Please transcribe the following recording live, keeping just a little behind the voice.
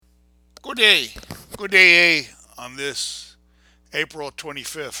Good day. Good day on this April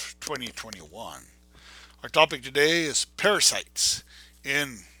 25th, 2021. Our topic today is parasites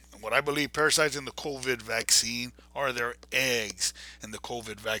in what I believe parasites in the COVID vaccine are their eggs in the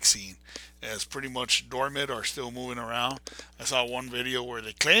COVID vaccine as pretty much dormant or still moving around. I saw one video where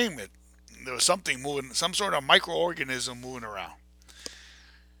they claim it there was something moving, some sort of microorganism moving around.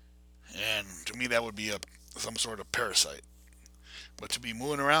 And to me that would be some sort of parasite. But to be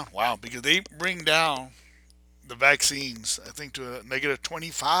moving around, wow, because they bring down the vaccines, I think, to a negative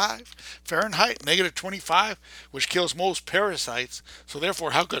 25 Fahrenheit, negative 25, which kills most parasites. So,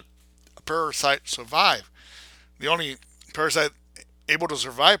 therefore, how could a parasite survive? The only parasite able to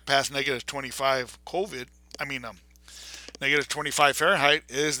survive past negative 25 COVID, I mean, negative 25 Fahrenheit,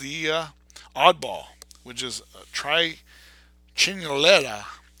 is the oddball, which is trichinella,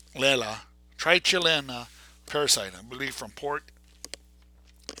 trichilena parasite, I believe, from pork,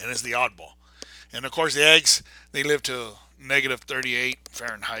 and it's the oddball. And of course, the eggs, they live to negative 38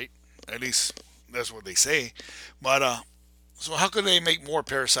 Fahrenheit. At least that's what they say. But so how could they make more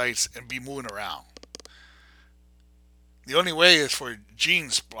parasites and be moving around? The only way is for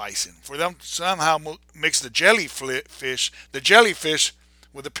gene splicing, for them to somehow mix the jellyfish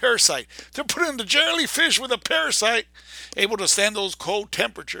with a parasite. They're putting the jellyfish with a parasite, able to stand those cold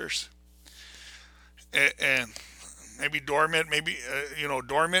temperatures, and maybe dormant,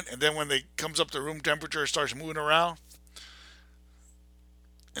 dormant, and then when they comes up to room temperature, it starts moving around.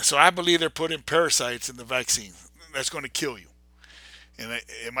 And so I believe they're putting parasites in the vaccine. That's going to kill you, and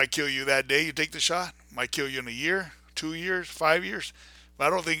it might kill you that day you take the shot. It might kill you in a year, 2 years, 5 years. But I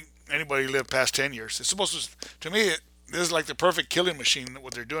don't think anybody lived past 10 years. It's supposed to me, this is like the perfect killing machine.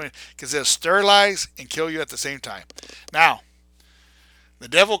 What they're doing because they'll sterilize and kill you at the same time. Now, the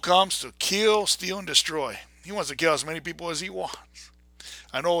devil comes to kill, steal, and destroy. He wants to kill as many people as he wants.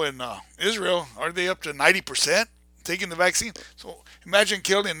 I know in Israel, are they up to 90% taking the vaccine? So imagine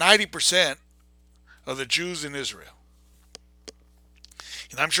killing 90% of the Jews in Israel.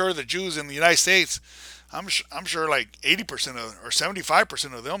 And I'm sure the Jews in the United States, I'm sure like 80% of or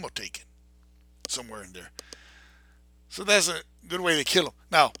 75% of them will take it somewhere in there. So that's a good way to kill them.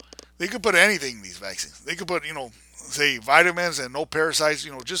 Now, they could put anything in these vaccines. They could put, say vitamins and no parasites,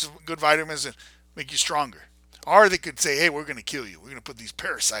 just good vitamins and make you stronger. Or they could say, hey, we're going to kill you. We're going to put these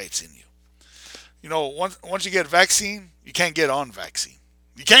parasites in you. Once you get vaccine, you can't get on vaccine.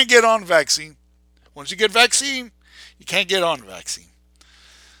 You can't get on vaccine. Once you get vaccine, you can't get on vaccine.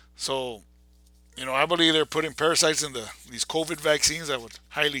 So, I believe they're putting parasites in these COVID vaccines. I would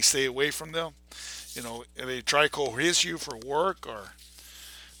highly stay away from them. If they try to coerce you for work or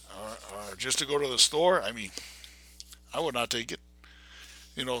just to go to the store, I mean, I would not take it.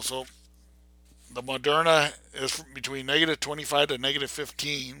 So the Moderna is between negative 25 to negative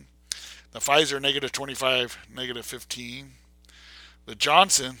 15. The Pfizer negative 25, negative 15. The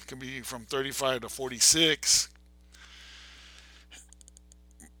Johnson can be from 35 to 46.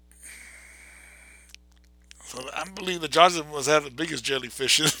 So I believe the Johnson was have the biggest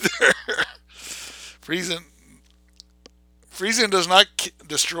jellyfish in there. freezing freezing does not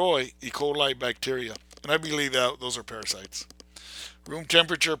destroy E. coli bacteria, and I believe that those are parasites. Room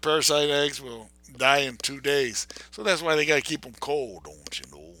temperature parasite eggs will die in 2 days. So that's why they got to keep them cold, don't you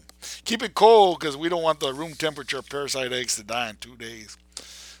know? Keep it cold because we don't want the room temperature parasite eggs to die in 2 days.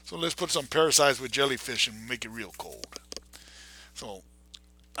 So let's put some parasites with jellyfish and make it real cold. So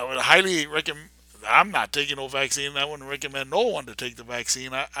I would highly recommend. I'm not taking no vaccine. I wouldn't recommend no one to take the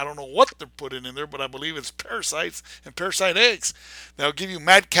vaccine. I don't know what they're putting in there, but I believe it's parasites and parasite eggs. That'll give you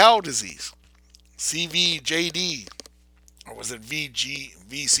mad cow disease, CVJD, or was it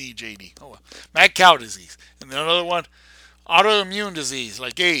VCJD? Oh, well. Mad cow disease. And then another one, autoimmune disease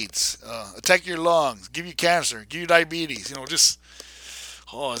like AIDS, attack your lungs, give you cancer, give you diabetes. It's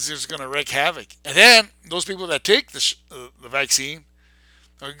just going to wreak havoc. And then those people that take the vaccine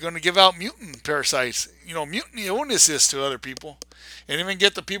are going to give out mutant parasites, mutant illnesses to other people, and even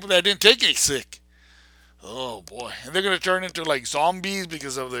get the people that didn't take it sick. Oh boy! And they're going to turn into like zombies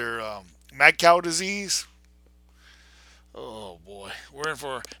because of their mad cow disease. Oh boy, we're in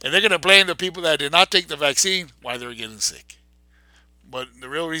for, and they're going to blame the people that did not take the vaccine why they're getting sick. But the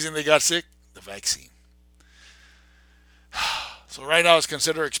real reason they got sick, the vaccine. So right now it's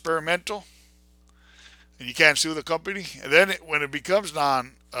considered experimental, and you can't sue the company. And then when it becomes no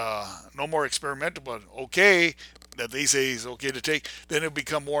more experimental, but okay, that they say is okay to take, then it'll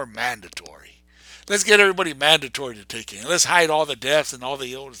become more mandatory. Let's get everybody mandatory to take it. And let's hide all the deaths and all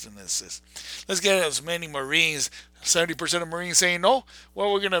the illnesses. Let's get as many Marines, 70% of Marines saying no.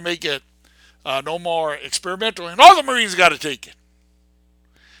 Well, we're going to make it no more experimental, and all the Marines got to take it.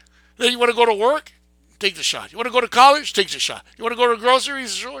 Then you want to go to work? Take the shot. You want to go to college? Take the shot. You want to go to grocery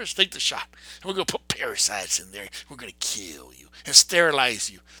stores? Take the shot. And we're going to put parasites in there. We're going to kill you and sterilize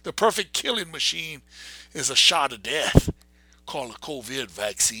you. The perfect killing machine is a shot of death called a COVID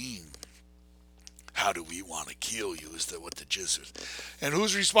vaccine. How do we want to kill you? Is that what the Jesuits? And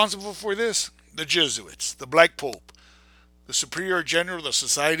who's responsible for this? The Jesuits, the Black Pope, the Superior General of the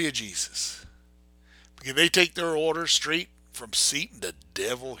Society of Jesus. Because they take their orders straight from Satan, the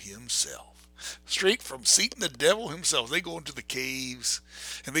devil himself. Straight from Satan, the devil himself. They go into the caves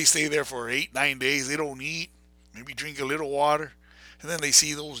and they stay there for 8, 9 days. They don't eat, maybe drink a little water. And then they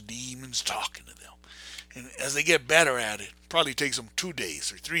see those demons talking to them. And as they get better at it, probably takes them 2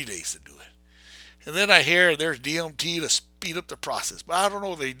 days or 3 days to do it. And then I hear there's DMT to speed up the process. But I don't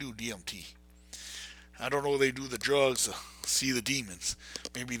know if they do DMT. I don't know if they do the drugs to see the demons.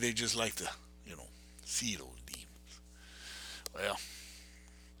 Maybe they just like to, see those demons. Well,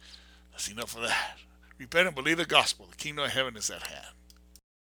 that's enough of that. Repent and believe the gospel. The kingdom of heaven is at hand.